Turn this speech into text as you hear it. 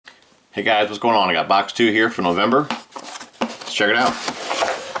Hey guys, what's going on? I got box 2 here for November. Let's check it out.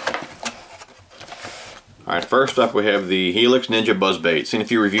 Alright, first up we have the Helix Ninja Buzzbait. Seen a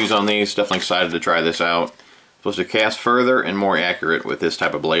few reviews on these, definitely excited to try this out. Supposed to cast further and more accurate with this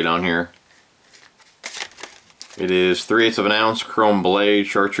type of blade on here. It is 3/8 of an ounce, chrome blade,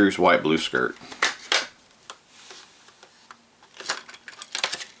 chartreuse, white blue skirt.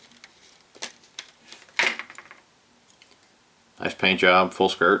 Nice paint job, full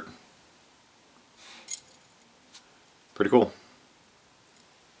skirt. Pretty cool.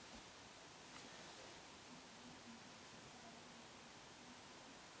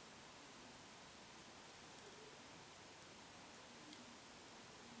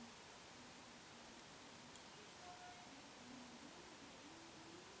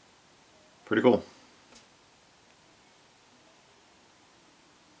 Pretty cool.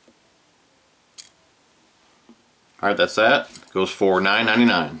 Alright, that's that. Goes for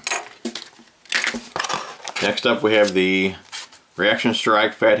 $9.99. Next up we have the Reaction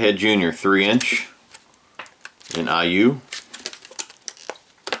Strike Fathead Junior 3" in IU.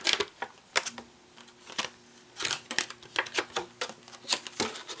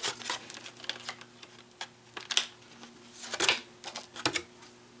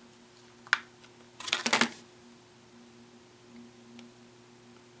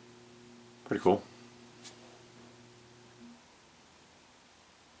 Pretty cool.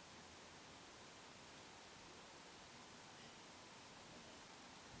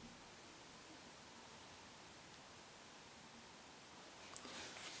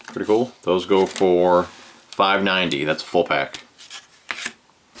 Pretty cool. Those go for $5.90. That's a full pack.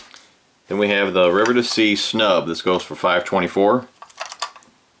 Then we have the River to Sea Snub. This goes for $5.24.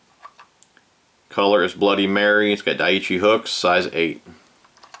 Color is Bloody Mary. It's got Daiichi hooks, size 8.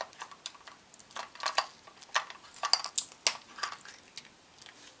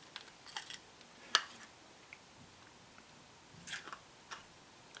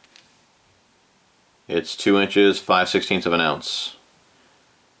 It's 2 inches, 5/16 of an ounce.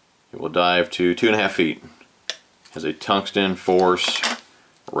 It will dive to 2.5 feet. Has a tungsten force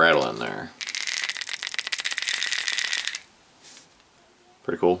rattle in there.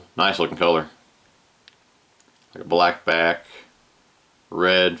 Pretty cool. Nice looking color. Like a black back,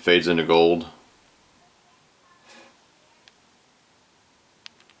 red fades into gold.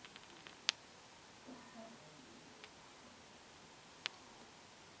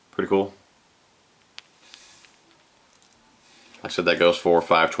 Pretty cool. Like I said, that goes for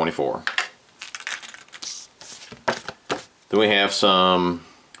 $5.24. Then we have some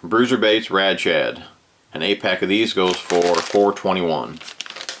Bruiser Baits Rad Shad. An 8-pack of these goes for $4.21.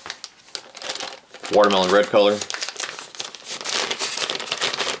 Watermelon red color. It's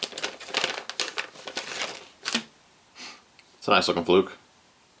a nice looking fluke.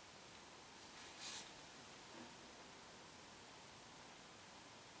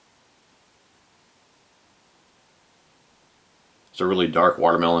 It's a really dark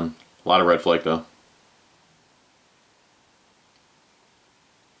watermelon. A lot of red flake though.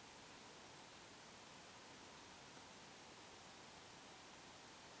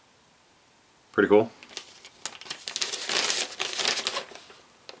 Pretty cool.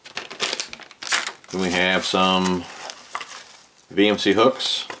 Then we have some VMC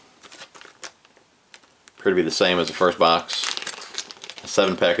hooks. Appear to be the same as the first box. A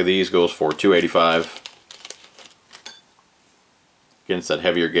 7-pack of these goes for $2.85. Again, it's that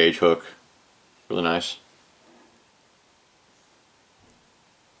heavier gauge hook. Really nice.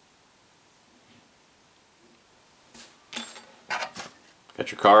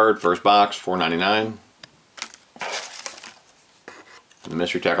 Got your card, first box, $4.99. And the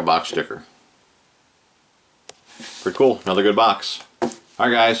mystery tackle box sticker. Pretty cool. Another good box.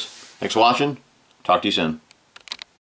 Alright guys, thanks for watching. Talk to you soon.